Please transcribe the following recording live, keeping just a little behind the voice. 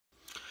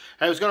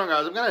Hey, what's going on,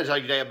 guys? I'm going to tell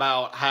you today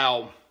about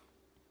how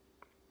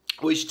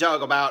we should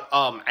talk about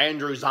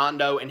Andrew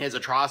Zondo and his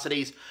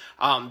atrocities.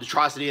 The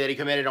atrocity that he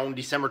committed on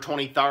December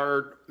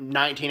 23rd,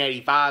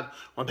 1985,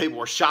 when people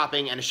were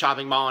shopping in a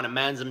shopping mall in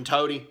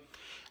Amanzimtoti.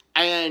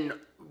 And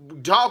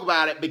talk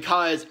about it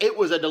because it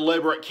was a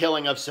deliberate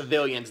killing of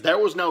civilians. There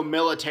was no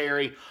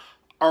military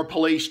or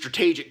police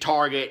strategic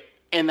target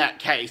in that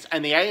case.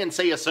 And the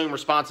ANC assumed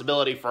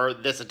responsibility for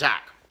this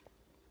attack.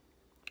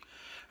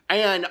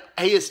 And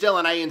he is still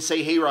an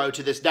ANC hero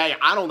to this day.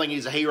 I don't think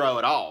he's a hero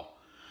at all.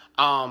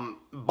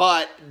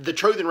 But the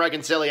Truth and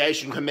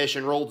Reconciliation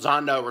Commission ruled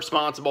Zondo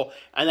responsible,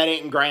 and they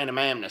didn't grant him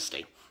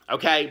amnesty.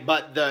 Okay,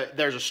 but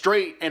there's a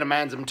street in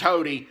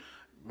Amanzimtoti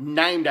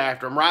named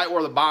after him, right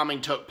where the bombing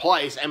took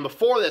place. And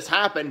before this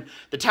happened,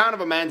 the town of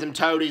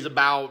Amanzimtoti is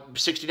about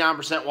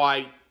 69%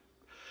 white,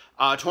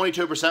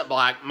 22%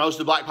 black. Most of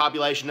the black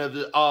population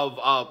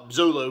of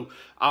Zulu.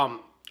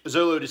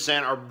 Zulu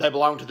descent, or they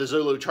belong to the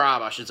Zulu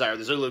tribe, I should say, or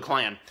the Zulu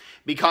clan,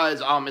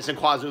 because it's in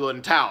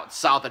KwaZulu-Natal, it's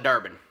south of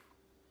Durban.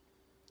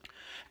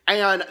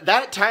 And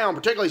that town,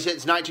 particularly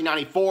since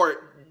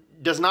 1994,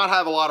 does not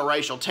have a lot of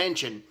racial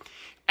tension.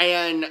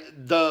 And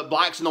the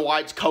blacks and the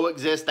whites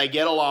coexist, they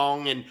get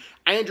along, and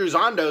Andrew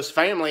Zondo's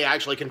family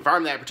actually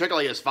confirmed that,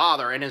 particularly his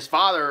father. And his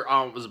father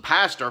was a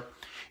pastor,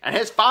 and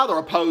his father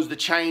opposed the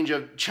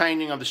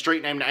changing of the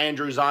street name to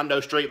Andrew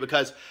Zondo Street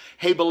because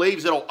he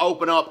believes it'll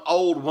open up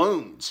old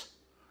wounds.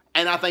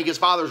 And I think his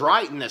father's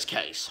right in this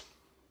case.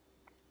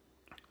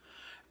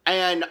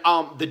 And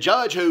the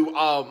judge who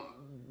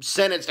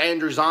sentenced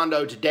Andrew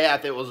Zondo to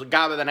death, it was a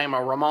guy by the name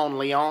of Ramon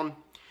Leon.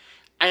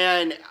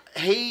 And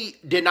he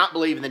did not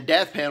believe in the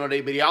death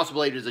penalty, but he also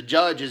believed as a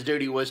judge his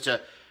duty was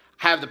to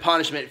have the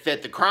punishment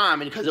fit the crime,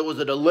 because it was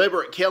a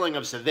deliberate killing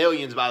of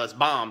civilians by this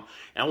bomb.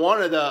 And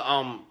one of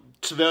the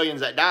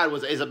civilians that died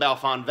was Isabel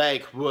van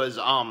Veek, who was,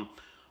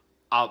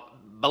 I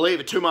believe,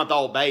 a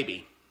 2-month-old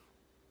baby.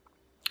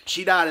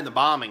 She died in the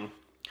bombing,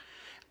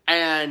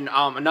 and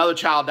another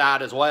child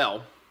died as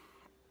well.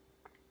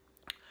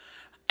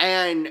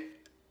 And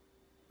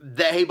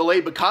that he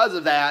believed because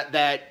of that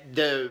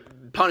the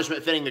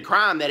punishment fitting the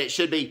crime, that it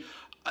should be,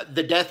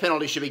 the death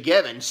penalty should be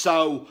given.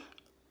 So,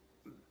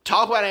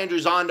 talk about Andrew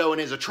Zondo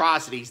and his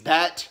atrocities.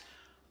 That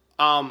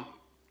can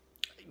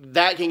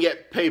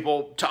get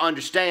people to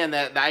understand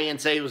that the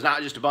ANC was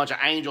not just a bunch of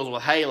angels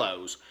with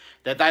halos,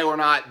 that they were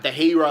not the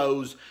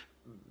heroes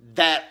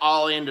that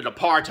all ended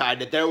apartheid,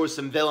 that there was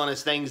some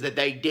villainous things that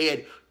they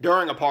did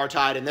during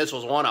apartheid, and this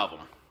was one of them.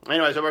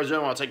 Anyways, everybody's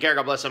doing well. Take care.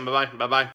 God bless them. Bye-bye. Bye-bye.